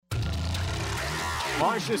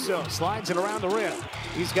Marchessault slides it around the rim.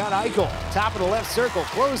 He's got Eichel, top of the left circle,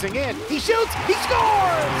 closing in. He shoots, he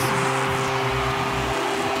scores!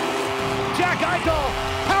 Jack Eichel,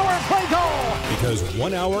 power play goal! Because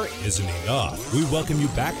 1 hour isn't enough. We welcome you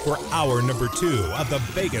back for hour number 2 of the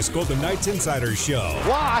Vegas Golden Knights Insider Show.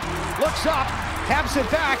 Waugh looks up, taps it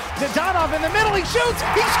back to Donov in the middle. He shoots,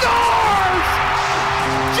 he scores!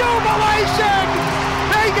 Jubilation!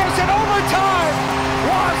 Vegas in overtime!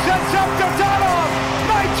 Waugh sets up to Donov!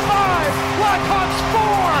 Knights 5, Blackhawks 4!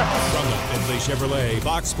 From the Findlay Chevrolet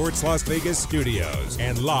Fox Sports Las Vegas studios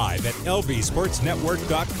and live at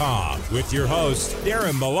lvsportsnetwork.com with your hosts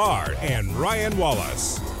Darren Millard and Ryan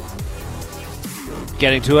Wallace.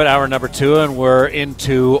 Getting to it, hour number 2, and we're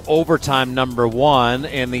into overtime number 1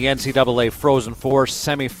 in the NCAA Frozen Four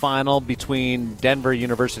semifinal between Denver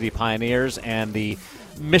University Pioneers and the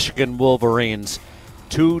Michigan Wolverines.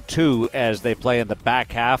 2-2 as they play in the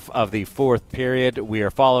back half of the fourth period. We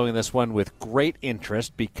are following this one with great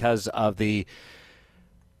interest because of the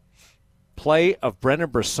play of Brendan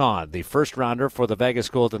Brisson, the first rounder for the Vegas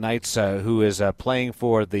Golden Knights, who is playing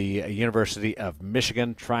for the University of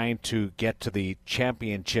Michigan, trying to get to the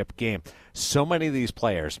championship game. So many of these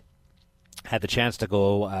players had the chance to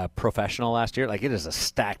go professional last year. Like, it is a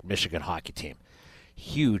stacked Michigan hockey team.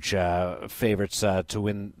 Huge favorites to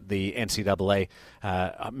win the NCAA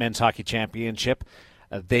Men's Hockey Championship.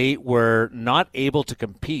 They were not able to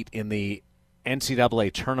compete in the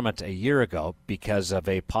NCAA tournament a year ago because of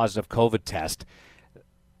a positive COVID test.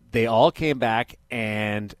 They all came back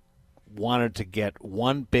and wanted to get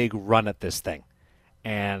one big run at this thing.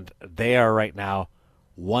 And they are right now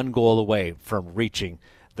one goal away from reaching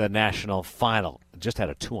the national final. Just had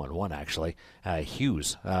a 2-on-1 actually.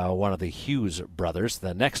 Hughes, one of the Hughes brothers,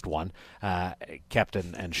 the next one, kept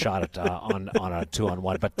and shot it on a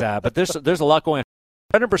 2-on-1. But there's a lot going on.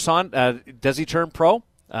 Brendan Brisson, does he turn pro?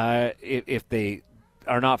 If they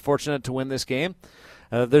are not fortunate to win this game,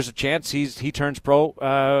 there's a chance he turns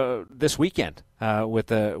pro this weekend with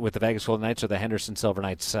the Vegas Golden Knights or the Henderson Silver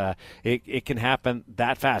Knights. It can happen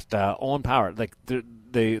that fast. Owen Power, like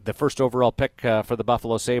the first overall pick for the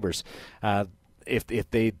Buffalo Sabres. If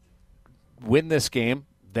they win this game,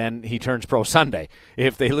 then he turns pro Sunday.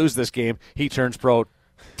 If they lose this game, he turns pro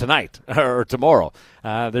tonight or tomorrow.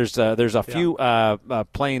 There's a few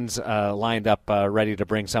planes lined up ready to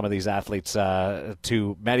bring some of these athletes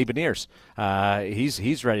to Matty Beniers.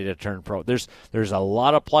 He's ready to turn pro. There's a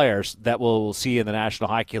lot of players that we'll see in the National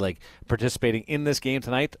Hockey League participating in this game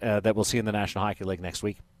tonight that we'll see in the National Hockey League next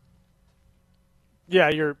week. Yeah,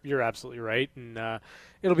 you're absolutely right, and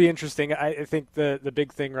it'll be interesting. I think the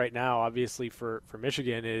big thing right now, obviously for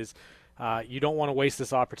Michigan, is you don't want to waste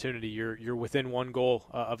this opportunity. You're within one goal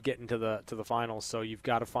of getting to the finals, so you've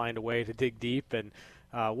got to find a way to dig deep, and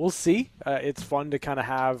we'll see. It's fun to kind of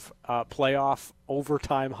have playoff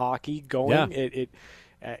overtime hockey going. Yeah.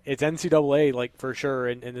 It's NCAA, like, for sure,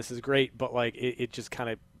 and this is great, but like it just kind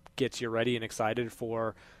of gets you ready and excited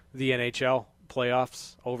for the NHL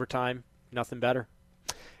playoffs, overtime. Nothing better.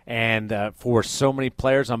 And for so many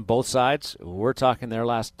players on both sides, we're talking their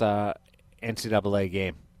last NCAA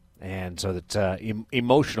game. And so that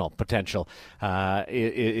emotional potential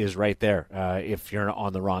is right there if you're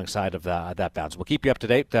on the wrong side of that bounce. We'll keep you up to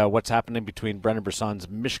date what's happening between Brendan Brisson's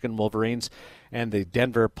Michigan Wolverines and the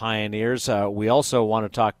Denver Pioneers. We also want to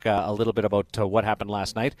talk a little bit about what happened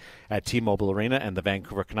last night at T-Mobile Arena and the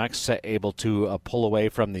Vancouver Canucks able to pull away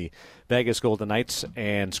from the Vegas Golden Knights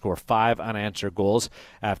and score 5 unanswered goals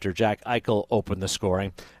after Jack Eichel opened the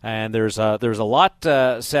scoring. And there's a lot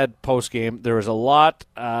said post-game. There was a lot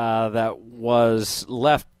that was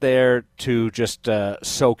left there to just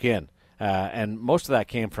soak in. And most of that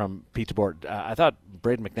came from Pete DeBoer. I thought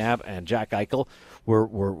Brayden McNabb and Jack Eichel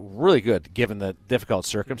were really good given the difficult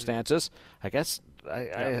circumstances. I guess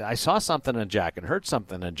I saw something in Jack and heard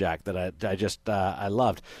something in Jack that I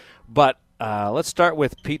loved. But let's start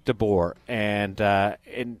with Pete DeBoer. And I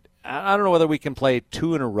don't know whether we can play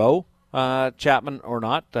 2 in a row, Chapman, or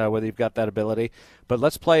not, whether you've got that ability. But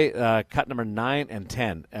let's play cut number 9 and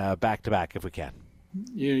 10 back-to-back if we can.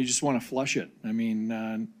 You just want to flush it. I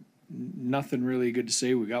mean, nothing really good to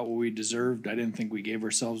say. We got what we deserved. I didn't think we gave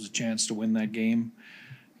ourselves a chance to win that game,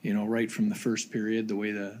 right from the first period, the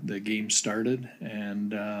way the game started.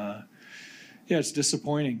 And, it's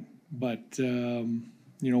disappointing. But,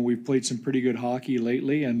 we've played some pretty good hockey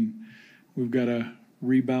lately, and we've got to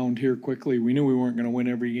rebound here quickly. We knew we weren't going to win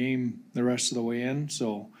every game the rest of the way in,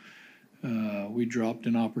 so we dropped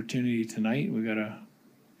an opportunity tonight. We got to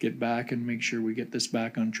get back and make sure we get this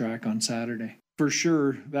back on track on Saturday. for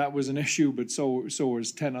sure that was an issue, but so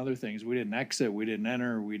was 10 other things. We didn't exit, we didn't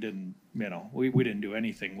enter, we didn't, we didn't do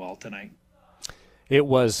anything well tonight. It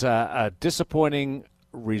was a disappointing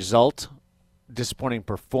result, disappointing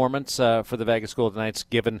performance for the Vegas Golden Knights,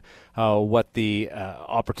 given what the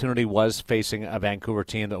opportunity was facing a Vancouver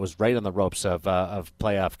team that was right on the ropes of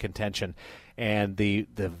playoff contention. And the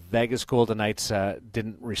Vegas Golden Knights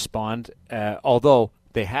didn't respond, although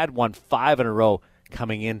they had won 5 in a row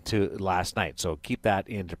coming into last night. So keep that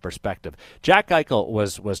into perspective. Jack Eichel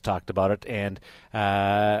was talked about it and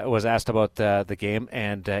was asked about the game,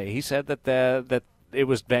 and he said that it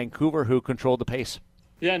was Vancouver who controlled the pace.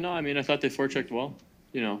 Yeah, no, I mean, I thought they forechecked well.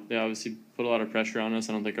 They obviously put a lot of pressure on us.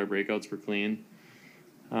 I don't think our breakouts were clean.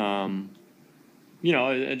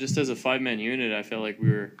 Just as a 5-man unit, I felt like we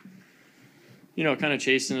were, kind of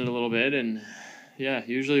chasing it a little bit. And, yeah,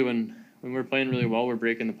 usually when we're playing really well, we're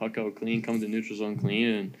breaking the puck out clean, coming to neutral zone clean,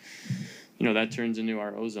 and, that turns into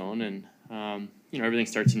our O zone. And, everything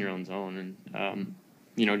starts in your own zone. And,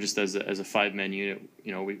 just as a 5-man unit,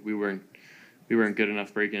 we weren't good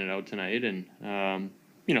enough breaking it out tonight. And,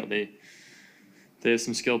 they have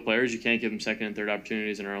some skilled players. You can't give them second and third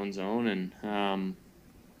opportunities in our own zone. And,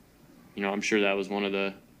 I'm sure that was one of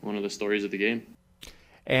the stories of the game.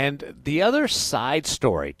 And the other side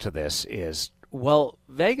story to this is, well,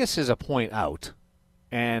 Vegas is a point out,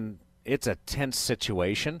 and it's a tense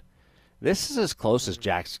situation. This is as close as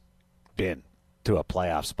Jack's been to a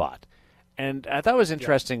playoff spot. And I thought it was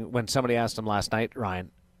interesting when somebody asked him last night,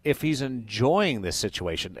 Ryan, if he's enjoying this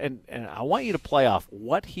situation. And I want you to play off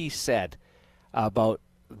what he said about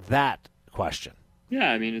that question.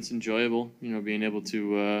 Yeah, I mean, it's enjoyable, being able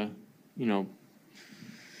to,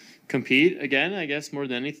 compete again, I guess, more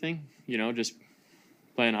than anything, just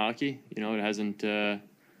playing hockey. It hasn't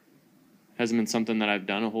been something that I've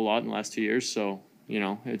done a whole lot in the last 2 years. So,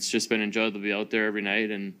 it's just been enjoyable to be out there every night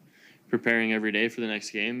and preparing every day for the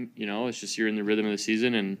next game. It's just you're in the rhythm of the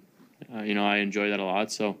season, and, I enjoy that a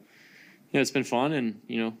lot. So, it's been fun, and,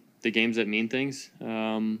 the games that mean things,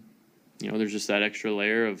 there's just that extra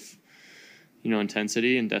layer of,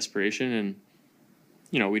 intensity and desperation. And,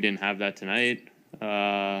 we didn't have that tonight.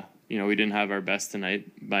 We didn't have our best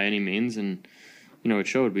tonight by any means. And, it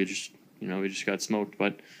showed. We just got smoked.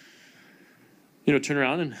 But, turn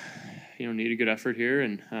around and, need a good effort here.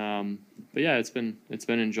 And, but yeah, it's been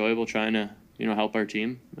enjoyable trying to, help our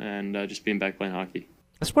team and just being back playing hockey.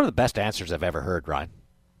 That's one of the best answers I've ever heard, Ryan.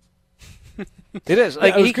 It is.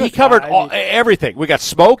 Like, he covered everything. We got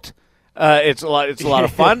smoked. It's a lot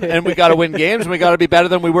of fun, and we got to win games, and we got to be better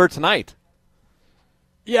than we were tonight.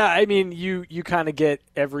 Yeah, I mean, you kind of get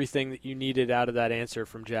everything that you needed out of that answer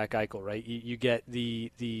from Jack Eichel, right? You get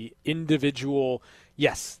the individual,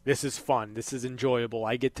 yes, this is fun, this is enjoyable,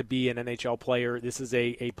 I get to be an NHL player, this is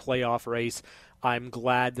a playoff race, I'm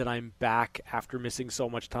glad that I'm back after missing so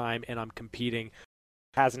much time and I'm competing.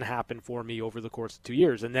 Hasn't happened for me over the course of 2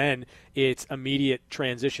 years. And then it's immediate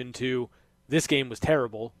transition to, this game was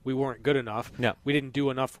terrible, we weren't good enough, we didn't do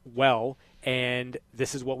enough well, and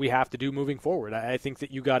this is what we have to do moving forward. I think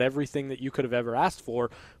that you got everything that you could have ever asked for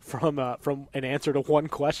from an answer to one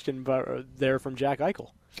question there from Jack Eichel.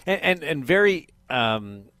 And very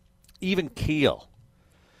even keel.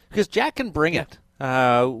 Because Jack can bring it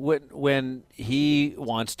when he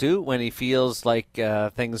wants to, when he feels like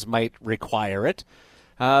things might require it.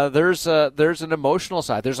 There's an emotional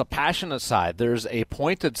side. There's a passionate side. There's a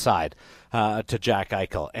pointed side to Jack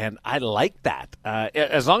Eichel, and I like that.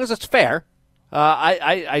 As long as it's fair,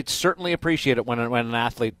 I certainly appreciate it when an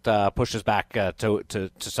athlete pushes back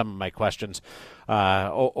to some of my questions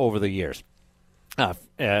over the years.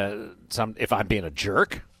 If I'm being a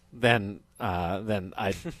jerk, then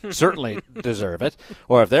I certainly deserve it.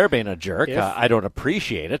 Or if they're being a jerk, I don't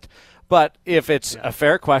appreciate it. But if it's a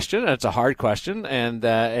fair question and it's a hard question,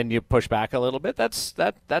 and you push back a little bit,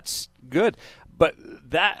 that's good. But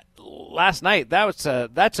that last night, that's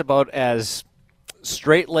about as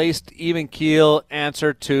straight-laced, even keel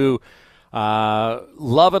answer to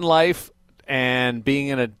love and life and being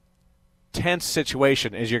in a tense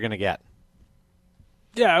situation as you're going to get.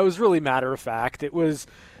 Yeah, it was really matter of fact. It was,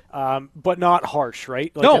 but not harsh,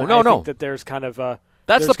 right? Like, No. I think that there's kind of a.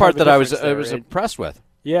 That's the part that I was impressed with.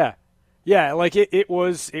 Yeah. Yeah, like it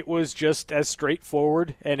was just as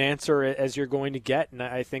straightforward an answer as you're going to get, and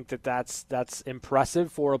I think that's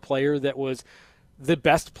impressive for a player that was the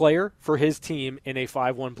best player for his team in a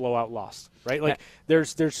 5-1 blowout loss, right? Like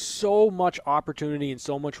there's so much opportunity and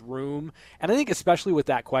so much room, and I think especially with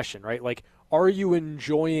that question, right? Like, are you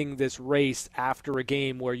enjoying this race after a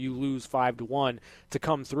game where you lose 5-1 to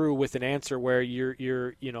come through with an answer where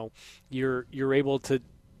you're able to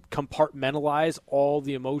compartmentalize all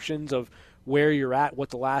the emotions of where you're at, what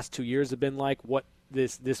the last 2 years have been like, what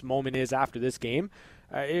this moment is after this game.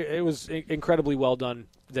 It was incredibly well done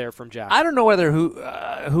there from Jack. I don't know whether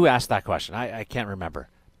who asked that question. I can't remember.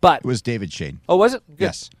 But It was David Shane. Oh, was it? Good.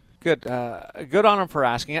 Yes. Good. Good on him for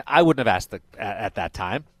asking it. I wouldn't have asked at that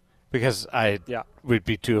time because I would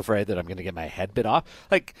be too afraid that I'm going to get my head bit off.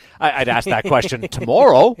 Like, I'd ask that question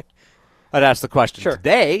tomorrow. I'd ask the question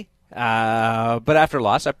today. But after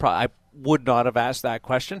loss, I would not have asked that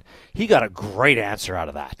question. He got a great answer out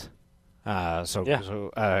of that. So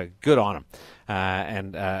good on him.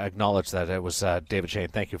 And acknowledge that it was David Shane.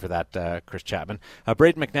 Thank you for that, Chris Chapman.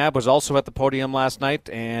 Braden McNabb was also at the podium last night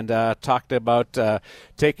and talked about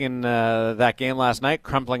taking that game last night,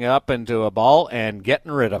 crumpling it up into a ball, and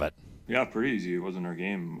getting rid of it. Yeah, pretty easy. It wasn't our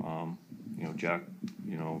game. Jack,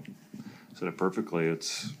 said it perfectly.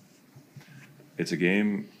 It's a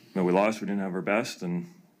game that we lost. We didn't have our best, and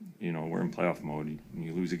we're in playoff mode.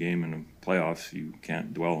 You lose a game in the playoffs, you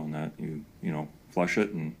can't dwell on that. You flush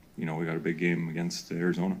it, and we got a big game against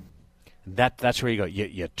Arizona. That's where you go.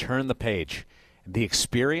 You turn the page. The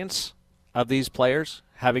experience of these players,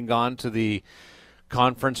 having gone to the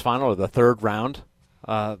conference final or the third round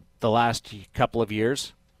the last couple of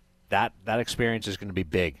years, that experience is going to be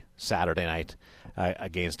big Saturday night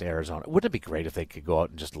against Arizona. Wouldn't it be great if they could go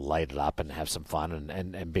out and just light it up and have some fun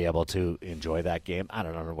and be able to enjoy that game? I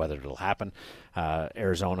don't know whether it'll happen.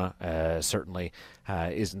 Arizona certainly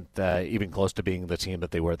isn't even close to being the team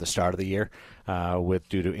that they were at the start of the year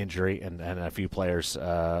due to injury and a few players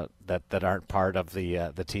that aren't part of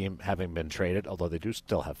the team having been traded, although they do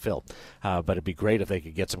still have Phil. But it'd be great if they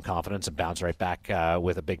could get some confidence and bounce right back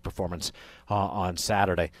with a big performance on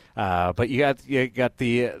Saturday. But you got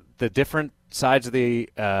the different sides of the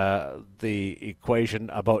equation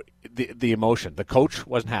about the emotion. The coach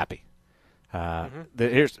wasn't happy.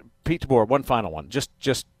 Here's Pete DeBoer, one final one. Just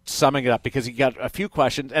summing it up, because he got a few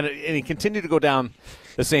questions and he continued to go down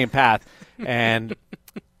the same path, and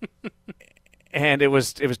it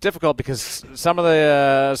was difficult because some of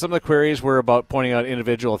the queries were about pointing out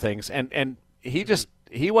individual things, and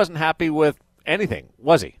he wasn't happy with anything,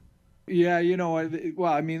 was he? Yeah,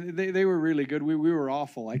 well, I mean, they were really good. We were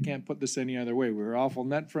awful. I can't put this any other way. We were awful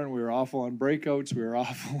net front. We were awful on breakouts. We were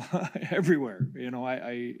awful everywhere.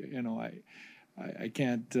 I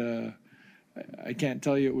can't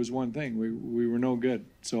tell you it was one thing. We were no good.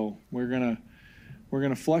 So we're gonna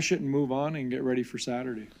flush it and move on and get ready for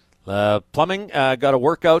Saturday. Plumbing got a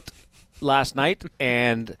workout last night,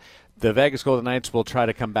 and the Vegas Golden Knights will try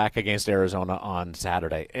to come back against Arizona on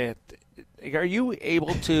Saturday. Are you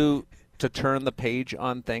able to turn the page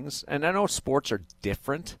on things? And I know sports are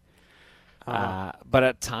different, but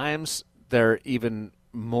at times they're even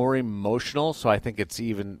more emotional, so I think it's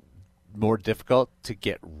even more difficult to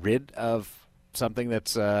get rid of something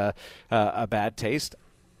that's a bad taste.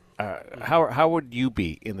 How would you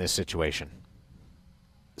be in this situation?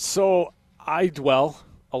 So I dwell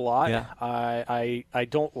a lot. Yeah. I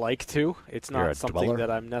don't like to. It's not something dweller?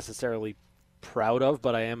 that I'm necessarily proud of,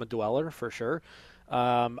 but I am a dweller for sure.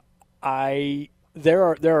 There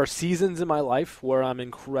are seasons in my life where I'm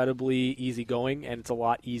incredibly easygoing, and it's a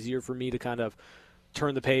lot easier for me to kind of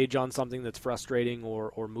turn the page on something that's frustrating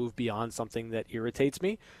or move beyond something that irritates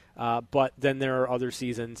me. But then there are other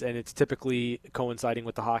seasons, and it's typically coinciding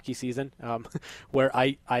with the hockey season, where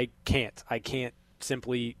I can't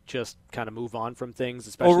simply just kind of move on from things,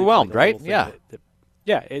 especially overwhelmed, right? Yeah.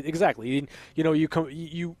 Yeah, exactly.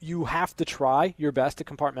 You have to try your best to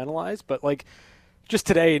compartmentalize, but like just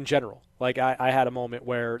today in general, like I had a moment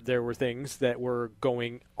where there were things that were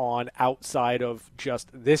going on outside of just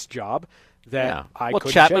this job that I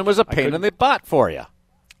couldn't Chapman shake. was a pain in the butt for you.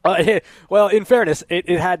 Well, in fairness, it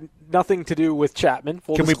had nothing to do with Chapman.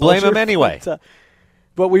 Can we blame him anyway?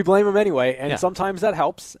 But we blame him anyway, and sometimes that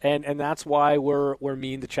helps, and that's why we're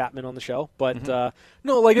mean to Chapman on the show. But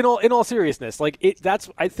no, like in all seriousness, like that's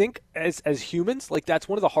I think as humans, like that's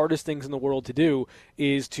one of the hardest things in the world to do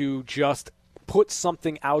is to just put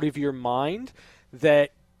something out of your mind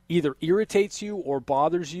that either irritates you or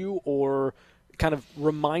bothers you or kind of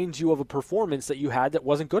reminds you of a performance that you had that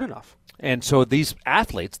wasn't good enough. And so these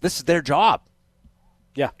athletes, this is their job.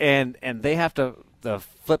 Yeah, and they have to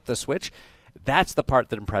flip the switch. That's the part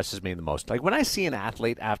that impresses me the most. Like when I see an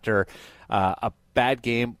athlete after a bad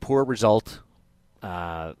game, poor result,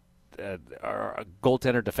 or a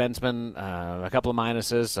goaltender, defenseman, a couple of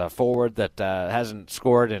minuses, a forward that hasn't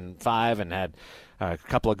scored in 5 and had a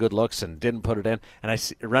couple of good looks and didn't put it in, and I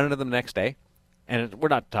run into them the next day, and we're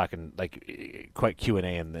not talking like quite Q&A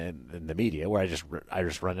in the media where I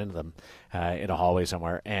just run into them in a hallway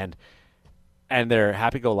somewhere, and and they're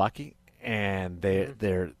happy-go-lucky, and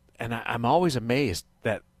I'm always amazed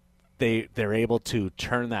that they're able to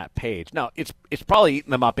turn that page. Now, it's probably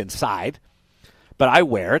eating them up inside, but I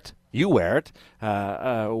wear it. You wear it.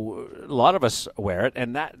 A lot of us wear it,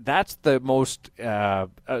 and that's the most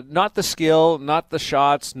not the skill, not the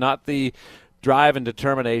shots, not the drive and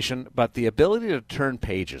determination, but the ability to turn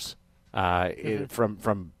pages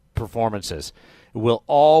from performances will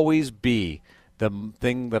always be the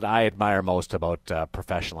thing that I admire most about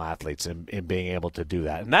professional athletes in being able to do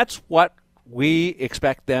that. And that's what we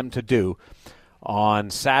expect them to do on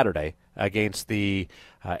Saturday against the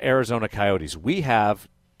Arizona Coyotes. We have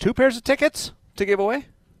 2 pairs of tickets to give away.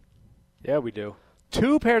 Yeah, we do.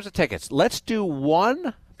 2 pairs of tickets. Let's do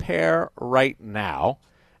 1 pair right now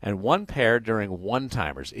and 1 pair during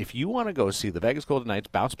one-timers. If you want to go see the Vegas Golden Knights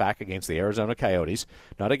bounce back against the Arizona Coyotes,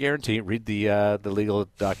 not a guarantee, read the legal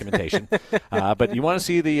documentation, but you want to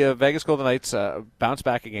see the Vegas Golden Knights bounce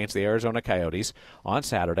back against the Arizona Coyotes on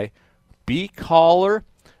Saturday, be caller.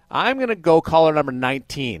 I'm going to go caller number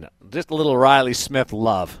 19. Just a little Riley Smith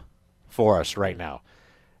love for us right now.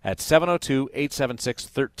 At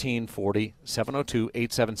 702-876-1340,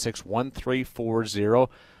 702-876-1340.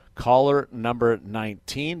 Caller number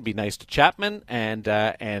 19. Be nice to Chapman, and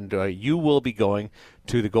you will be going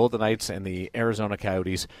to the Golden Knights and the Arizona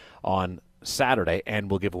Coyotes on Saturday, and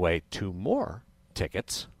we'll give away 2 more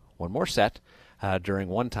tickets, 1 more set, during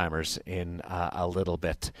one-timers in a little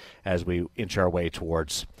bit as we inch our way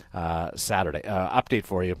towards Saturday. Update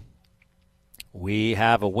for you. We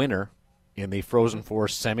have a winner in the Frozen Four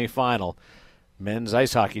semifinal men's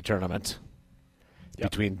ice hockey tournament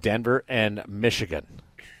between Denver and Michigan.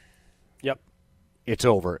 Yep. It's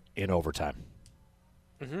over in overtime.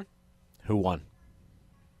 Mm-hmm. Who won?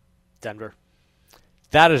 Denver.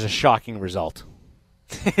 That is a shocking result.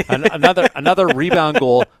 another rebound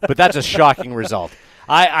goal, but that's a shocking result.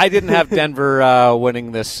 I didn't have Denver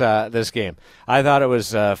winning this game. I thought it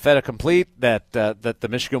was fait accompli that the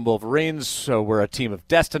Michigan Wolverines were a team of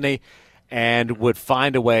destiny and would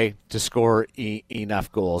find a way to score enough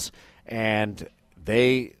goals. And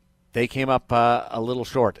they came up a little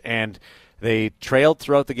short, and they trailed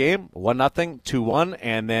throughout the game, 1-0, 2-1,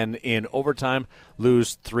 and then in overtime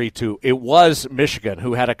lose 3-2. It was Michigan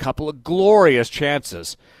who had a couple of glorious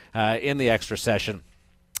chances in the extra session,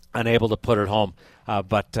 unable to put it home.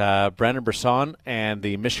 But Brendan Brisson and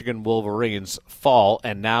the Michigan Wolverines fall,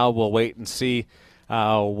 and now we'll wait and see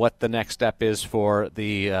what the next step is for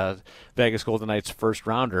the Vegas Golden Knights first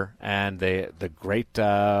rounder and the great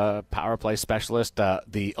power play specialist,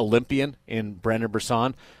 the Olympian in Brendan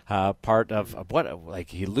Brisson, part of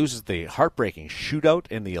he loses the heartbreaking shootout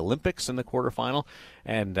in the Olympics in the quarterfinal,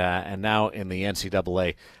 and now in the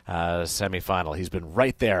NCAA semifinal. He's been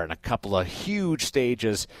right there in a couple of huge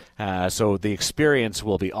stages, so the experience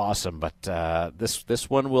will be awesome. But this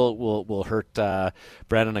one will hurt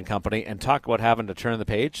Brendan and company. And talk about having to turn the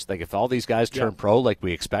page. Like if all these guys turn pro, like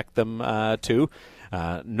we expect them to.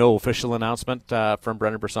 No official announcement from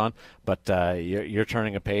Brendan Brisson, but you're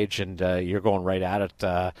turning a page and you're going right at it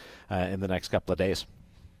in the next couple of days.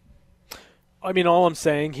 I mean, all I'm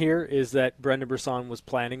saying here is that Brendan Brisson was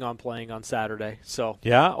planning on playing on Saturday. So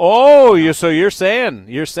yeah. Oh, you're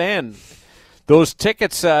saying those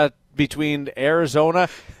tickets between Arizona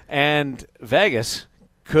and Vegas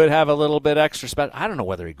could have a little bit extra special. I don't know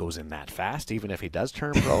whether he goes in that fast, even if he does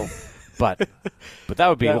turn pro. But that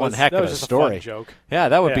would be one heck of a story. A fun joke. Yeah,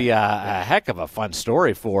 that would be a heck of a fun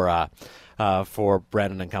story for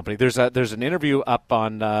Brendan and company. There's an interview up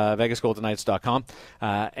on VegasGoldenKnights.com,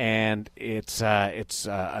 and it's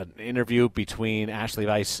an interview between Ashley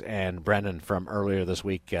Weiss and Brendan from earlier this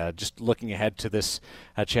week. Just looking ahead to this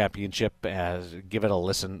championship, give it a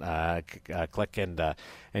listen, click, and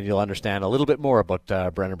you'll understand a little bit more about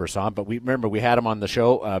Brendan Brisson. But we had him on the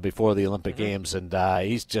show before the Olympic Games, and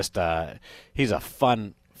he's just he's a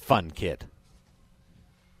fun kid.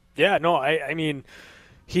 Yeah, no, I mean.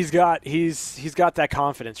 He's got that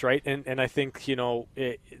confidence, right? And I think,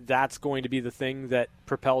 that's going to be the thing that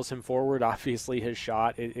propels him forward. Obviously, his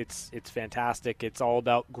shot, it's fantastic. It's all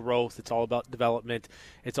about growth. It's all about development.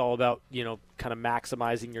 It's all about, kind of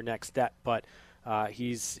maximizing your next step. But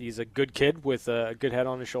he's a good kid with a good head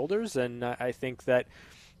on his shoulders. And I think that,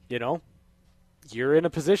 you're in a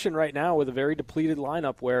position right now with a very depleted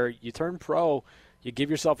lineup where you turn pro, you give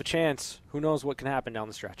yourself a chance. Who knows what can happen down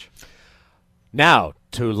the stretch? Now,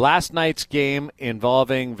 to last night's game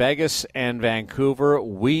involving Vegas and Vancouver,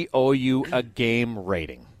 we owe you a game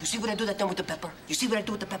rating. You see what I do that time with the pepper? You see what I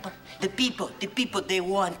do with the pepper? The people, they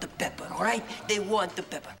want the pepper, all right? They want the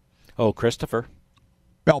pepper. Oh, Christopher.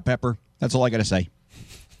 Bell pepper. That's all I got to say.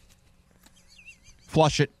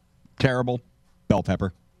 Flush it. Terrible. Bell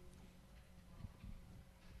pepper.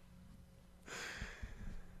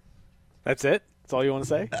 That's it? That's all you want to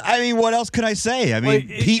say? I mean, what else could I say? I mean,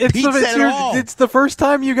 Pete it's said it all. It's the first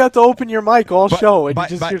time you got to open your mic all show. And By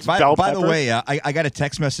by the way, I got a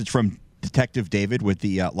text message from Detective David with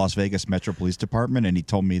the Las Vegas Metro Police Department, and he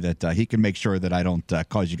told me that he can make sure that I don't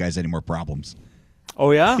cause you guys any more problems.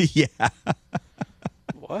 Oh, yeah? Yeah.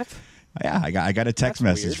 What? Yeah, I got a text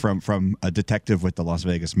message from a detective with the Las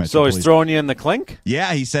Vegas Metro So Police. he's throwing you in the clink?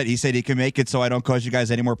 Yeah, he said he can make it so I don't cause you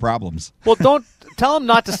guys any more problems. Well, don't tell him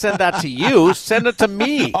not to send that to you. Send it to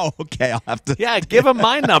me. Oh, okay. I'll have to. Yeah, give him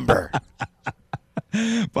my number.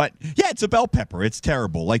 But, yeah, it's a bell pepper. It's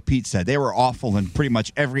terrible. Like Pete said, they were awful in pretty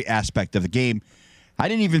much every aspect of the game. I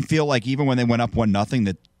didn't even feel like even when they went up 1-0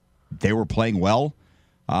 that they were playing well.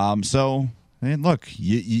 So, and look,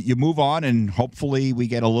 you move on, and hopefully we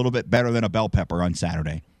get a little bit better than a bell pepper on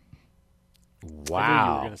Saturday. Wow. I knew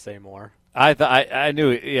you were going to say more. I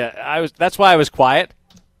knew it. Yeah, that's why I was quiet.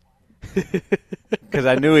 Because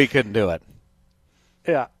I knew he couldn't do it.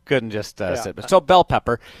 Yeah. Couldn't just sit. So bell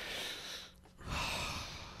pepper.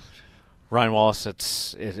 Ryan Wallace,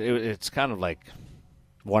 it's kind of like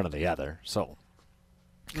one or the other. So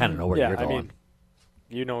kind of know where you're going. I mean,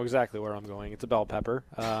 you know exactly where I'm going. It's a bell pepper.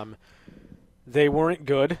 They weren't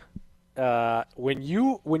good. When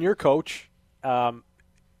your coach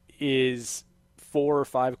is 4 or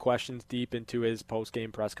 5 questions deep into his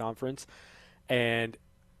post-game press conference, and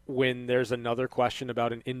when there's another question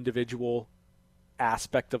about an individual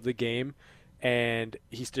aspect of the game, and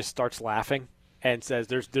he just starts laughing and says,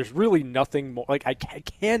 "There's really nothing more. Like I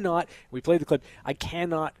cannot." We played the clip. I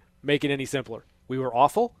cannot make it any simpler. We were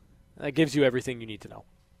awful. That gives you everything you need to know.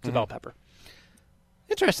 It's a bell pepper.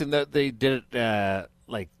 Interesting that they did it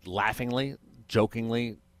like laughingly,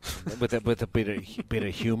 jokingly, with a bit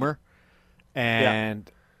of humor,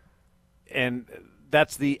 and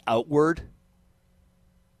that's the outward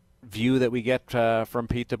view that we get from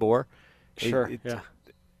Pete DeBoer. Sure.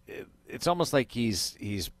 It's almost like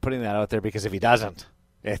he's putting that out there because if he doesn't,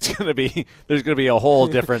 there's going to be a whole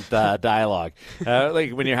different dialogue.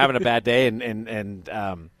 Like when you're having a bad day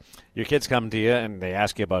and your kids come to you and they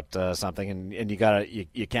ask you about something and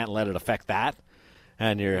you can't let it affect that,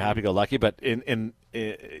 and you're happy-go-lucky. But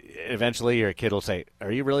eventually your kid will say,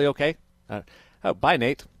 "Are you really okay?" "Oh, bye,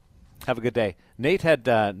 Nate. Have a good day." Nate,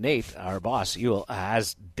 our boss,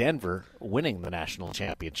 has Denver winning the national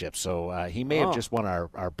championship, so he may have just won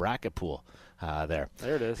our bracket pool there.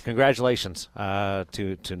 There it is. Congratulations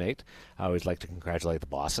to Nate. I always like to congratulate the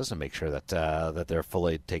bosses and make sure that they're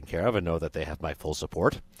fully taken care of and know that they have my full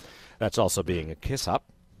support. That's also being a kiss up.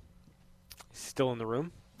 Still in the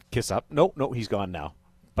room? Kiss up? No, he's gone now.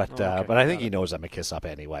 But I think he knows I'm a kiss up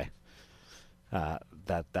anyway.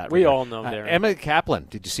 That we all know there. Emily Kaplan,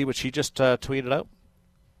 did you see what she just tweeted out?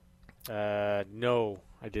 No,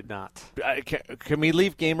 I did not. Can we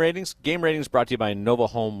leave game ratings? Game ratings brought to you by Nova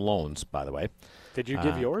Home Loans, by the way. Did you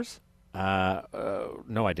give yours? No,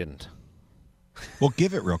 I didn't. Well,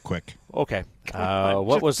 give it real quick. Okay.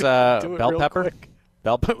 What was bell pepper? Quick.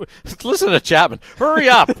 Bell pepper. Listen to Chapman. Hurry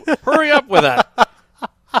up! Hurry up with that.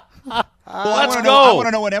 Let's go. I want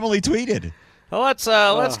to know what Emily tweeted. Well,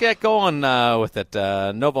 let's get going with it.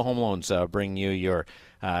 Nova Home Loans bring you your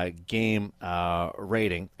game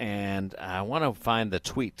rating, and I want to find the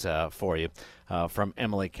tweet for you from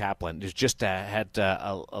Emily Kaplan. It's just had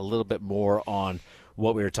a little bit more on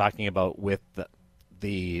what we were talking about with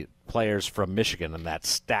the players from Michigan and that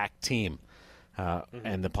stacked team,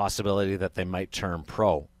 and the possibility that they might turn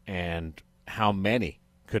pro, and how many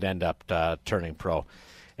could end up turning pro.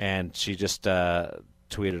 And she just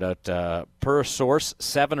tweeted out, per source,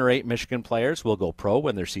 7 or 8 Michigan players will go pro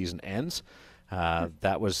when their season ends.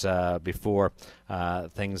 That was before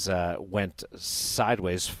things went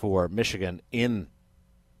sideways for Michigan in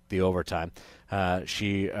the overtime.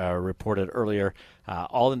 She reported earlier,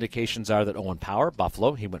 all indications are that Owen Power,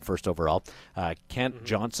 Buffalo, he went first overall. Kent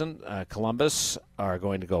Johnson, Columbus, are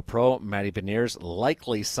going to go pro. Matty Beniers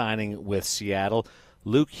likely signing with Seattle.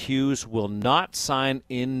 Luke Hughes will not sign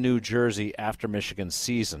in New Jersey after Michigan's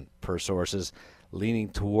season, per sources, leaning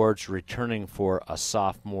towards returning for a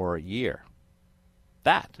sophomore year.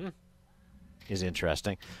 That is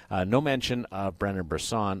interesting. No mention of Brennan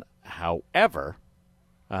Brisson. However,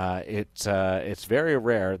 it's very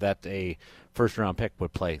rare that a first-round pick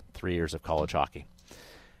would play 3 years of college hockey.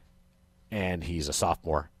 And he's a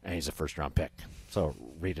sophomore, and he's a first-round pick. So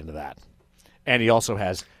read into that. And he also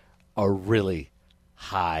has a really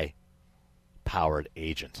high-powered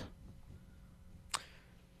agent.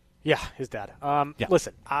 Yeah, his dad. Yeah.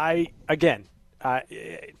 Listen, I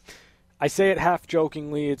I say it half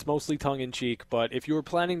jokingly. It's mostly tongue in cheek. But if you were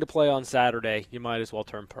planning to play on Saturday, you might as well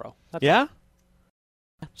turn pro. That's yeah.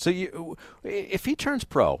 So if he turns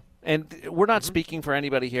pro, and we're not speaking for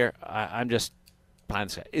anybody here, I'm just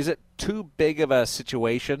behind the sky. Is it too big of a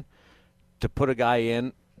situation to put a guy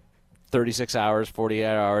in 36 hours, 48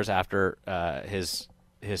 hours after his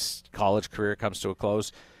college career comes to a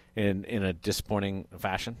close in a disappointing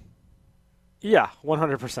fashion? Yeah,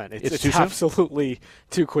 100%. It's too soon? absolutely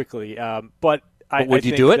too quickly. But I would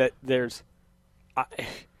you think do it? that there's,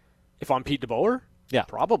 if I'm Pete DeBoer, yeah,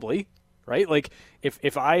 probably, right? Like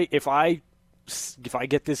if I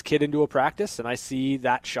get this kid into a practice and I see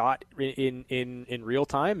that shot in real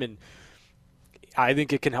time, and I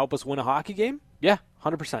think it can help us win a hockey game, yeah,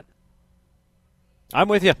 100%. I'm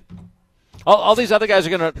with you. All these other guys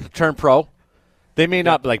are going to turn pro. They may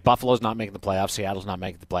not, like Buffalo's not making the playoffs, Seattle's not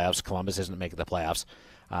making the playoffs, Columbus isn't making the playoffs.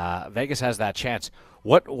 Vegas has that chance.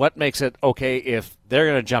 What makes it okay if they're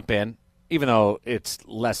going to jump in, even though it's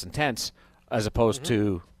less intense, as opposed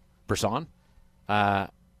to Brisson? I'm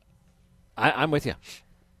with you.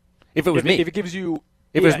 If it was me, if it gives you,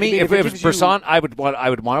 if it was me, if it was Brisson, I would want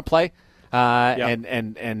to play.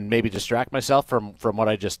 And maybe distract myself from what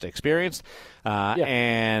I just experienced.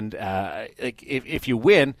 And like if you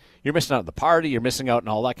win, you're missing out on the party, you're missing out on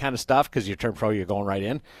all that kind of stuff because you turn pro, you're going right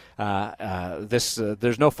in. There's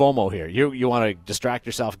no FOMO here. You want to distract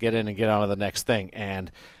yourself, get in, and get on to the next thing.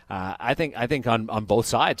 And I think on both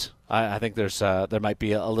sides, I think there might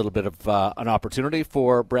be a little bit of an opportunity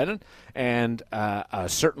for Brennan, and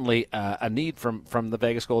certainly a need from the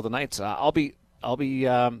Vegas Golden Knights. I'll be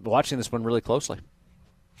watching this one really closely.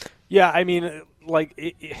 Yeah, I mean, like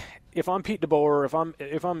if I'm Pete DeBoer,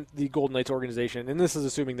 if I'm the Golden Knights organization, and this is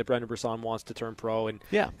assuming that Brendan Brisson wants to turn pro, and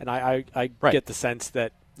I right. get the sense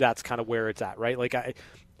that that's kind of where it's at, right? Like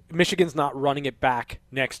Michigan's not running it back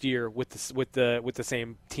next year with the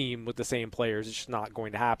same team, with the same players. It's just not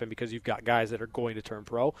going to happen because you've got guys that are going to turn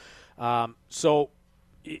pro. So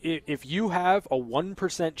if you have a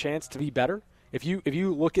 1% chance to be better. If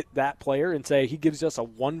you look at that player and say he gives us a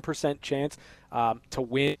 1% chance to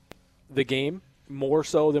win the game more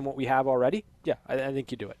so than what we have already, yeah, I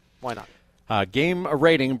think you do it. Why not? Game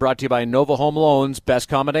rating brought to you by Nova Home Loans. Best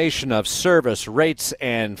combination of service, rates,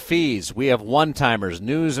 and fees. We have one-timers,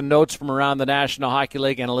 news and notes from around the National Hockey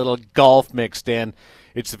League, and a little golf mixed in.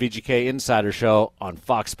 It's the VGK Insider Show on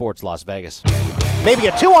Fox Sports Las Vegas. Maybe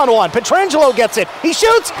a 2-on-1. Pietrangelo gets it. He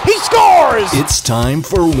shoots. He scores. It's time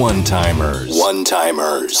for one-timers.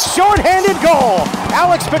 One-timers. Short-handed goal.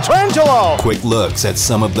 Alex Pietrangelo. Quick looks at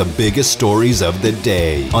some of the biggest stories of the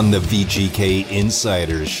day on the VGK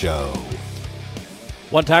Insider Show.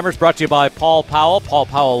 One-timers brought to you by Paul Powell. Paul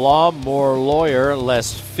Powell Law, more lawyer,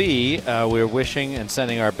 less fee. We're wishing and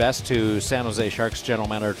sending our best to San Jose Sharks General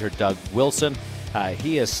Manager Doug Wilson.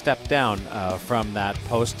 He has stepped down from that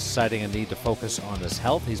post, citing a need to focus on his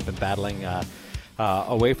health. He's been battling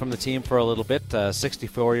away from the team for a little bit.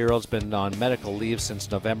 64-year-old's been on medical leave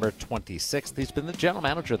since November 26th. He's been the general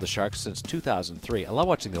manager of the Sharks since 2003. I love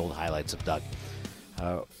watching the old highlights of Doug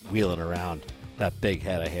wheeling around that big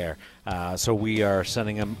head of hair. So we are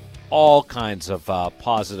sending him all kinds of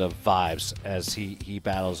positive vibes as he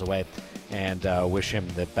battles away, and wish him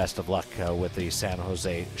the best of luck with the San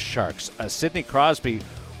Jose Sharks. Sidney Crosby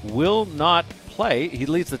will not play. He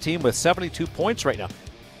leads the team with 72 points right now.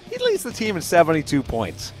 He leads the team in 72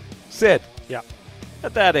 points. Sid. Yeah.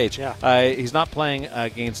 At that age. Yeah. He's not playing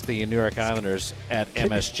against the New York Islanders at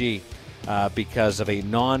MSG because of a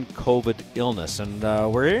non-COVID illness. And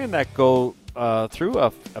we're hearing that go through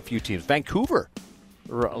a few teams. Vancouver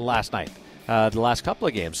last night. The last couple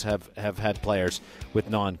of games have had players with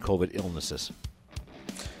non-COVID illnesses.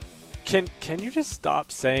 Can you just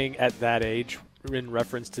stop saying at that age in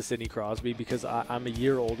reference to Sidney Crosby, because I'm a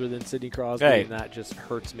year older than Sidney Crosby, and that just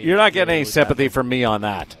hurts me. You're not getting any sympathy from me on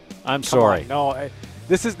that. I'm sorry. No,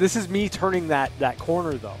 this is me turning that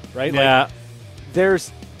corner though, right? Yeah. Like,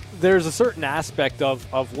 there's a certain aspect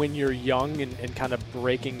of when you're young and kind of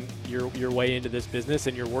breaking your way into this business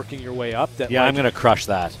and you're working your way up. That I'm going to crush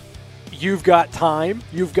that. You've got time,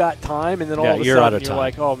 and then all of a sudden you're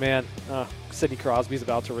like, oh man, Sidney Crosby's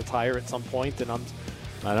about to retire at some point, and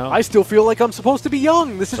I still feel like I'm supposed to be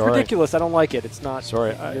young. This is ridiculous. I don't like it. It's not.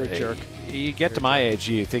 Sorry, you're a jerk. You get to my age,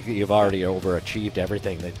 you think that you've already overachieved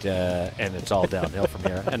everything that, and it's all downhill from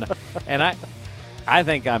here. And I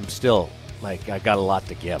think I'm still like I got a lot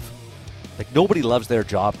to give. Like nobody loves their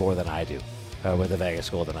job more than I do with the Vegas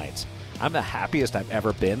Golden Knights. I'm the happiest I've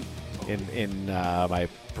ever been in my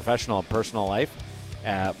professional and personal life.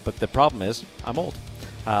 But the problem is I'm old.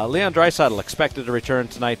 Leon Draisaitl expected to return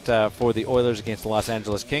tonight for the Oilers against the Los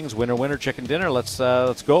Angeles Kings. Winner, winner, chicken dinner. Let's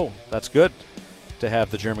go. That's good to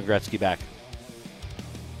have the German Gretzky back.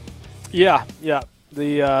 Yeah.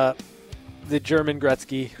 The German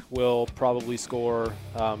Gretzky will probably score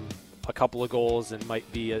a couple of goals and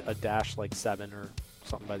might be a dash like 7 or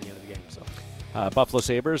something by the end of the game. So, Buffalo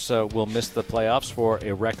Sabres will miss the playoffs for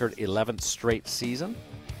a record 11th straight season.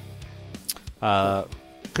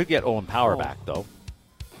 Could get Owen Power back though,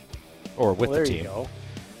 or with the team. Go.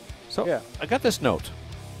 So yeah. I got this note.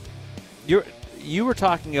 You were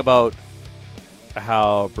talking about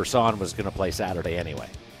how Brisson was going to play Saturday anyway,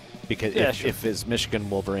 because if his Michigan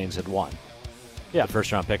Wolverines had won, the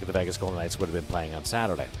first round pick of the Vegas Golden Knights would have been playing on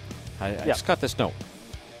Saturday. I just got this note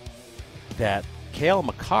that Cale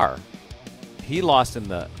Makar, he lost in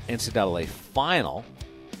the NCAA final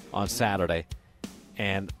on Saturday,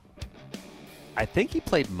 and I think he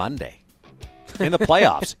played Monday in the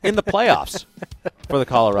playoffs. For the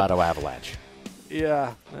Colorado Avalanche.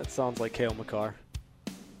 Yeah, that sounds like Cale Makar.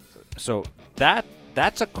 So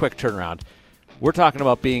that's a quick turnaround. We're talking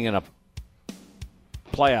about being in a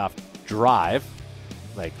playoff drive,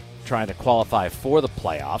 like trying to qualify for the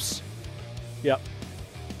playoffs. Yep.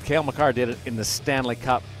 Cale Makar did it in the Stanley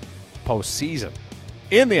Cup postseason,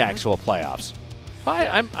 in the actual playoffs.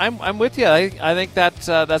 I'm with you. I think that's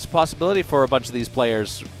a possibility for a bunch of these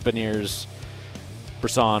players. Beniers,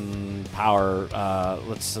 Brisson, Power.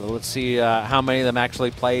 Let's see how many of them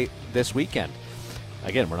actually play this weekend.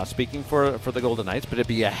 Again, we're not speaking for the Golden Knights, but it'd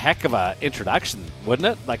be a heck of an introduction, wouldn't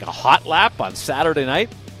it? Like a hot lap on Saturday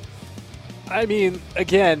night. I mean,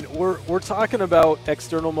 again, we're talking about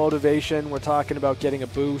external motivation. We're talking about getting a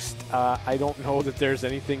boost. I don't know that there's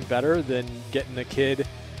anything better than getting a kid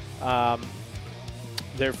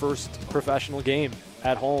their first professional game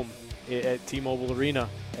at home at T-Mobile Arena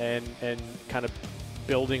and kind of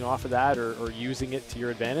building off of that or using it to your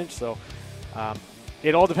advantage. So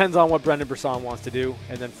it all depends on what Brendan Brisson wants to do.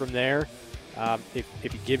 And then from there, if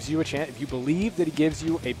he gives you a chance, if you believe that he gives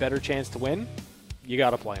you a better chance to win, you got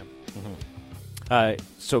to play him. Mm-hmm.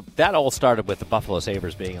 So that all started with the Buffalo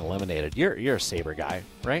Sabres being eliminated. You're a Sabre guy,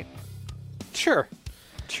 right? Sure.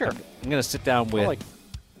 I'm going to sit down with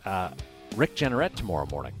Rick Jeanneret tomorrow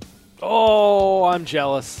morning. Oh, I'm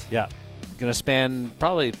jealous. Yeah. Going to spend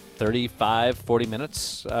probably 35, 40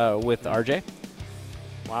 minutes with RJ.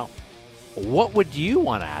 Wow. What would you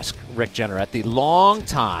want to ask Rick Jeanneret, the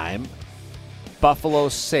longtime Buffalo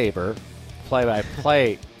Sabre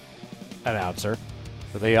play-by-play announcer,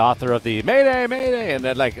 the author of the Mayday, Mayday, and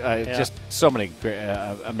then just so many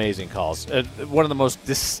amazing calls. One of the most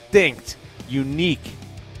distinct, unique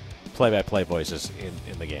play-by-play voices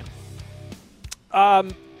in the game.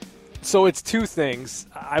 So it's two things.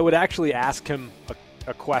 I would actually ask him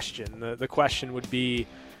a question. The question would be,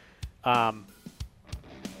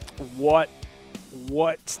 what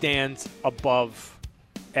stands above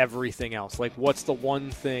everything else? Like, what's the one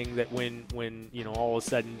thing that when all is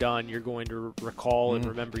said and done, you're going to recall and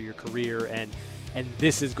remember your career, and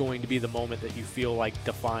this is going to be the moment that you feel like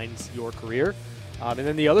defines your career? And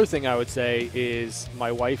then the other thing I would say is,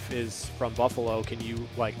 my wife is from Buffalo. Can you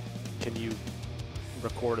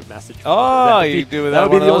record a message? You do that.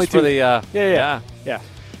 One of those for the yeah.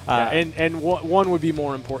 And one would be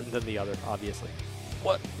more important than the other, obviously.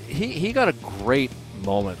 What he got a great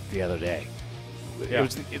moment the other day. Yeah. It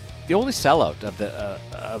was the only sellout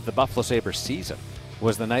of the Buffalo Sabres season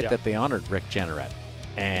was the night that they honored Rick Jeanneret,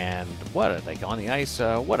 and on the ice,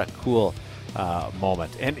 what a cool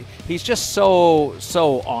moment. And he's just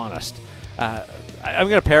so honest. I'm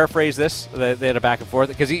going to paraphrase this. They had a back and forth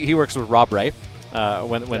because he works with Rob Ray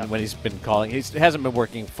when he's been calling. He hasn't been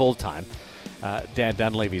working full time. Dan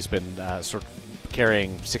Dunleavy's been sort of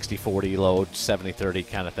carrying 60-40 load, 70-30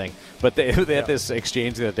 kind of thing. But they had this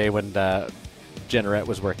exchange the other day when Jeanneret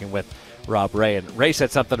was working with Rob Ray, and Ray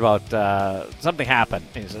said something about something happened.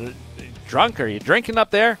 And he said, "Drunk? Are you drinking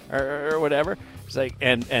up there or whatever?" It's like,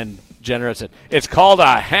 and Jeanneret said, "It's called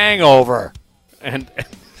a hangover," and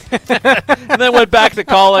then went back to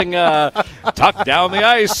calling tuck down the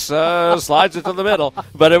ice, slides it to the middle.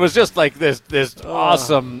 But it was just like this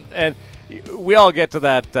awesome, and we all get to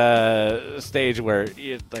that stage where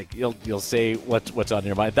you'll say what's on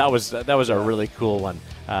your mind. That was a really cool one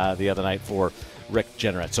the other night for Rick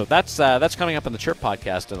Jeanneret. So that's coming up in the Chirp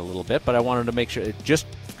podcast in a little bit. But I wanted to make sure it just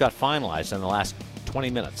got finalized in the last 20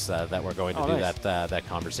 minutes that we're going to do nice. that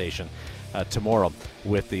conversation tomorrow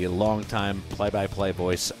with the longtime play-by-play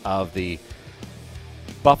voice of the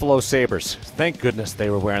Buffalo Sabres. Thank goodness they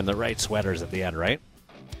were wearing the right sweaters at the end, right?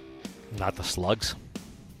 Not the slugs.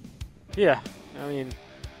 Yeah, I mean,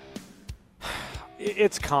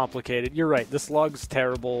 It's complicated. You're right. The slug's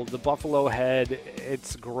terrible. The Buffalo head,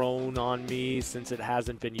 it's grown on me since it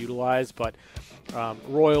hasn't been utilized, but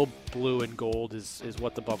royal blue and gold is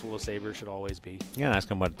what the Buffalo Sabres should always be. Yeah, ask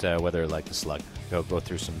him whether like the slug. Go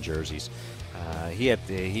through some jerseys.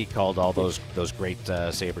 He called all those great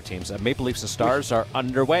Sabre teams. Maple Leafs and Stars are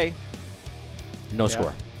underway. No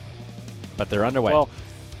score, but they're underway. Well,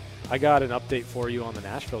 I got an update for you on the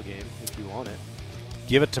Nashville game if you want it.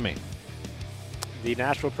 Give it to me. The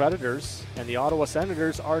Nashville Predators and the Ottawa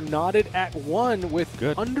Senators are knotted at 1 with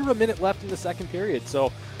under a minute left in the second period.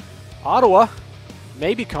 So Ottawa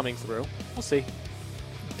may be coming through. We'll see.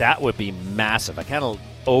 That would be massive. I kind of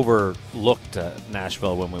overlooked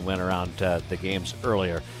Nashville when we went around the games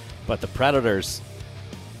earlier. But the Predators,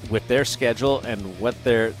 with their schedule and what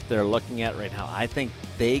they're looking at right now, I think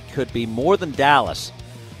they could be, more than Dallas,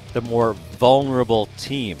 the more vulnerable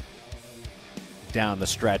team down the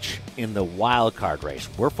stretch in the wild card race.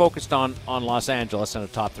 We're focused on Los Angeles and a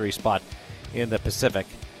top 3 spot in the Pacific,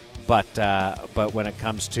 but when it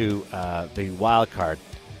comes to the wild card,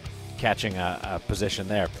 catching a position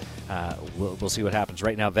there, we'll see what happens.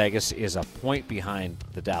 Right now, Vegas is a point behind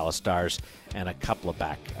the Dallas Stars and a couple of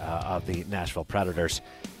back of the Nashville Predators.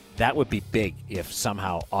 That would be big if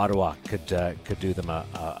somehow Ottawa could do them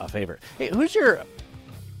a favor. Hey, who's your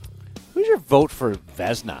vote for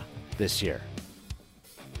Vezina this year?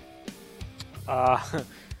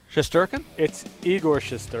 Shesterkin? It's Igor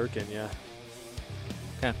Shesterkin, yeah.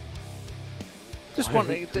 Okay. Just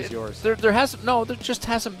wondering. Yours. There just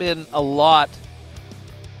hasn't been a lot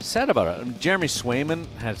said about it. I mean, Jeremy Swayman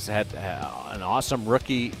has had an awesome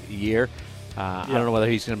rookie year. I don't know whether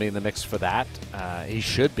he's going to be in the mix for that. He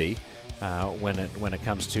should be when it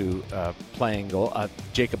comes to playing goal.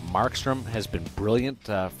 Jacob Markstrom has been brilliant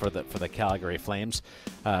for the Calgary Flames.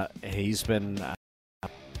 He's been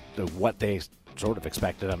what they sort of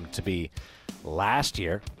expected him to be last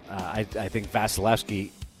year. I think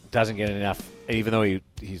Vasilevsky doesn't get enough, even though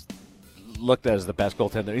he's looked at as the best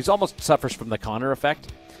goaltender. He's almost suffers from the Connor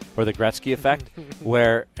effect or the Gretzky effect,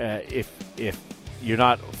 where if you're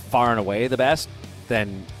not far and away the best,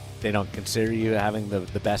 then they don't consider you having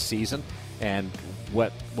the best season. And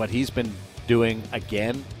what he's been doing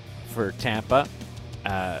again for Tampa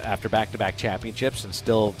after back-to-back championships and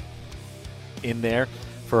still in there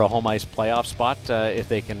for a home ice playoff spot, if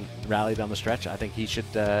they can rally down the stretch, I think he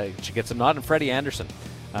should get some nod. And Freddie Anderson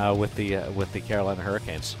with the Carolina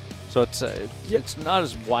Hurricanes. So it's not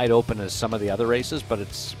as wide open as some of the other races, but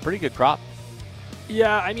it's a pretty good crop.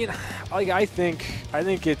 Yeah, I mean, like I think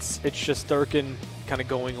it's Shesterkin kind of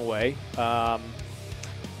going away, and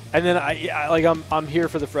then I'm here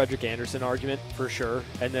for the Frederik Andersen argument for sure.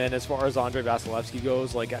 And then as far as Andre Vasilevsky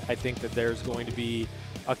goes, like I think that there's going to be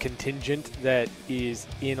a contingent that is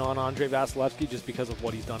in on Andre Vasilevsky just because of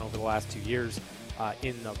what he's done over the last 2 years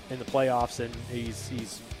in the playoffs, and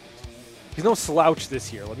he's no slouch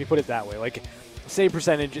this year. Let me put it that way. Like, save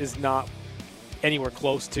percentage is not anywhere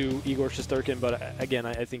close to Igor Shesterkin, but again,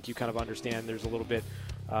 I think you kind of understand there's a little bit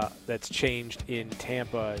that's changed in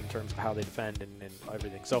Tampa in terms of how they defend and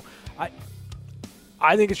everything. So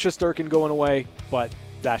I think it's Shesterkin going away, but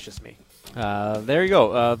that's just me. There you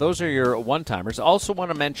go. Those are your one-timers. Also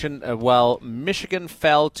want to mention, Michigan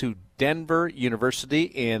fell to Denver University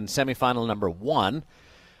in semifinal number 1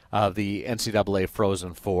 of the NCAA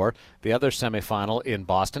Frozen Four. The other semifinal in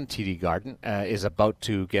Boston, TD Garden, is about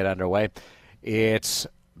to get underway. It's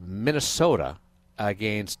Minnesota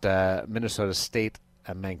against Minnesota State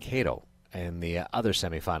Mankato in the other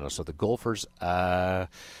semifinal. So the Gophers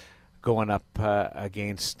going up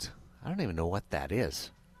against, I don't even know what that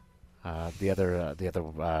is. The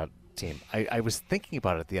other team. I was thinking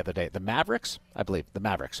about it the other day. The Mavericks, I believe. The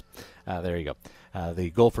Mavericks. There you go.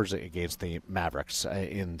 The Gophers against the Mavericks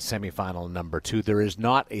in semifinal number 2. There is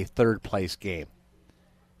not a third-place game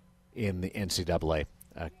in the NCAA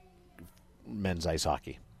men's ice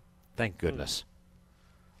hockey. Thank goodness.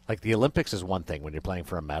 Like, the Olympics is one thing when you're playing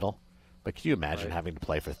for a medal, but can you imagine having to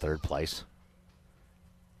play for third place?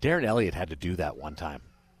 Darren Elliott had to do that one time.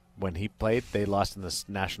 When he played, they lost in the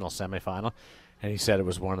national semifinal, and he said it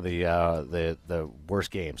was one of the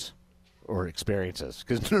worst games or experiences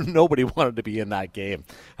because nobody wanted to be in that game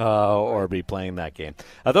or be playing that game.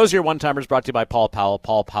 Those are your one-timers brought to you by Paul Powell.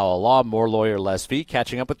 Paul Powell Law, more lawyer, less fee.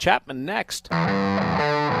 Catching up with Chapman next.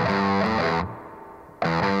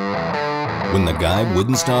 When the guy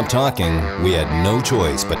wouldn't stop talking, we had no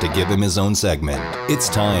choice but to give him his own segment. It's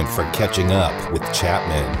time for Catching Up with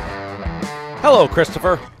Chapman. Hello,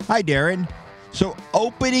 Christopher. Hi, Darren. So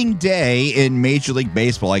opening day in Major League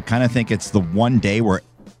Baseball, I kind of think it's the one day where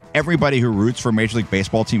everybody who roots for a Major League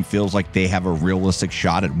Baseball team feels like they have a realistic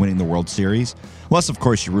shot at winning the World Series. Unless, of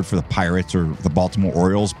course, you root for the Pirates or the Baltimore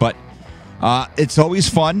Orioles. But it's always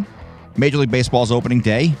fun. Major League Baseball's opening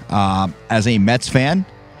day. As a Mets fan,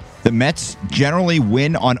 the Mets generally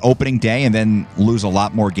win on opening day and then lose a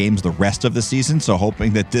lot more games the rest of the season. So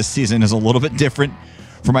hoping that this season is a little bit different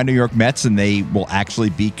for my New York Mets and they will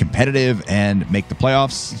actually be competitive and make the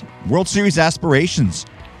playoffs. World Series aspirations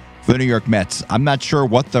for the New York Mets. I'm not sure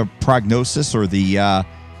what the prognosis or the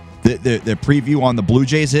preview on the Blue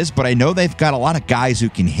Jays is, but I know they've got a lot of guys who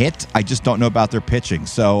can hit. I just don't know about their pitching.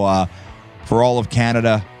 So for all of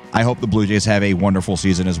Canada, I hope the Blue Jays have a wonderful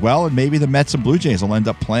season as well, and maybe the Mets and Blue Jays will end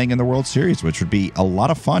up playing in the World Series, which would be a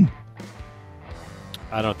lot of fun.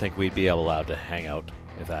 I don't think we'd be allowed to hang out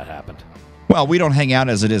if that happened. Well, we don't hang out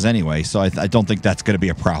as it is anyway, so I don't think that's going to be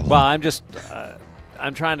a problem. Well, I'm just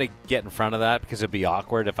I'm trying to get in front of that because it'd be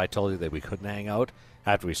awkward if I told you that we couldn't hang out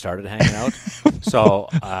after we started hanging out. So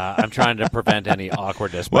I'm trying to prevent any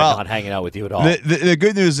awkwardness by not hanging out with you at all. The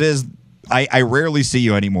good news is I rarely see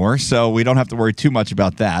you anymore, so we don't have to worry too much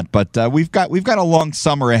about that. But we've got a long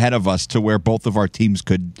summer ahead of us to where both of our teams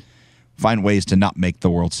could find ways to not make the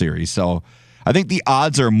World Series. So I think the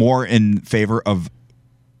odds are more in favor of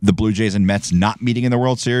the Blue Jays and Mets not meeting in the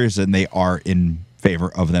World Series than they are in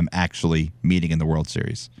favor of them actually meeting in the World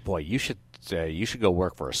Series. Boy, you should go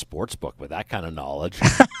work for a sports book with that kind of knowledge.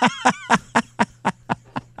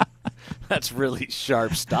 That's really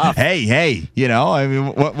sharp stuff. Hey, I mean,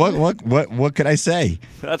 what could I say?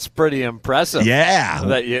 That's pretty impressive. Yeah,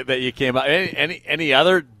 that you came out. Any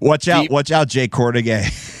other? Watch out, Jay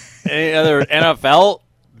Cordigay. Any other NFL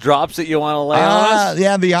drops that you want to lay on us?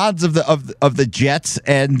 Yeah, the odds of the Jets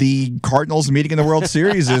and the Cardinals meeting in the World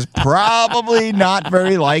Series is probably not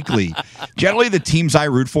very likely. Generally, the teams I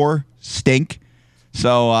root for stink.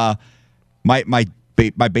 So my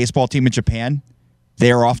baseball team in Japan, they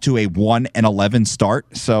are off to a 1-11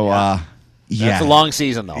 start. So that's a long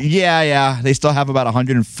season though. Yeah. They still have about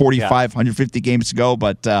 150 games to go,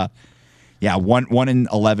 but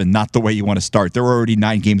 1-11, not the way you want to start. They're already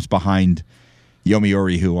 9 games behind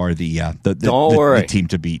Yomiuri, who are the team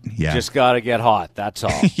to beat. Yeah, just got to get hot. That's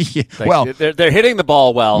all. Yeah. Well, they're hitting the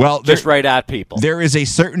ball well, just right at people. There is a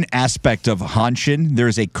certain aspect of Hanshin. There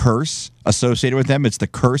is a curse associated with them. It's the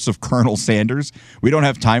curse of Colonel Sanders. We don't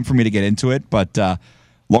have time for me to get into it, but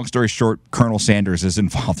long story short, Colonel Sanders is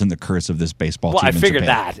involved in the curse of this baseball team. Well, I figured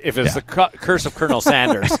that if it's the curse of Colonel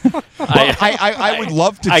Sanders, I would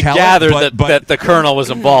love to. I gather that the Colonel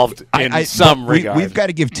was involved in some regard. We've got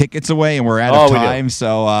to give tickets away, and we're out of time.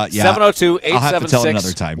 So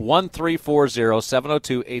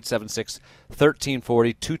 702-876-1340,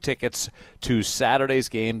 702-876-1340. 2 tickets to Saturday's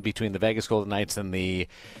game between the Vegas Golden Knights and the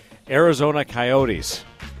Arizona Coyotes.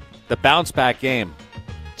 The bounce back game.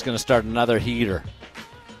 It's going to start another heater.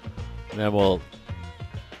 And then we'll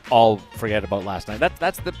all forget about last night.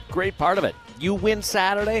 That's the great part of it. You win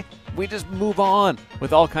Saturday, we just move on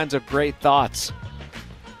with all kinds of great thoughts.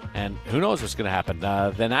 And who knows what's going to happen.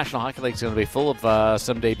 The National Hockey League is going to be full of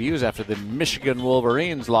some debuts after the Michigan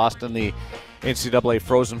Wolverines lost in the NCAA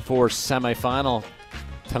Frozen Four semifinal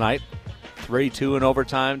tonight. 3-2 in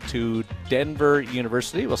overtime to Denver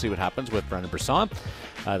University. We'll see what happens with Brendan Brisson,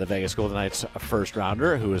 the Vegas Golden Knights first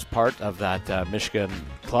rounder, who is part of that Michigan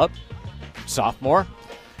club. Sophomore.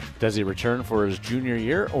 Does he return for his junior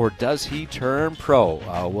year, or does he turn pro?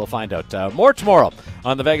 We'll find out. More tomorrow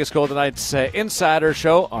on the Vegas Golden Knights Insider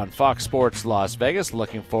Show on Fox Sports Las Vegas.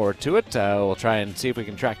 Looking forward to it. We'll try and see if we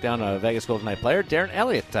can track down a Vegas Golden Knight player, Darren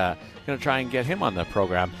Elliott. Going to try and get him on the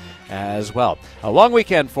program as well. A long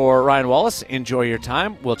weekend for Ryan Wallace. Enjoy your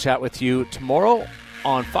time. We'll chat with you tomorrow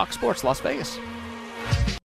on Fox Sports Las Vegas.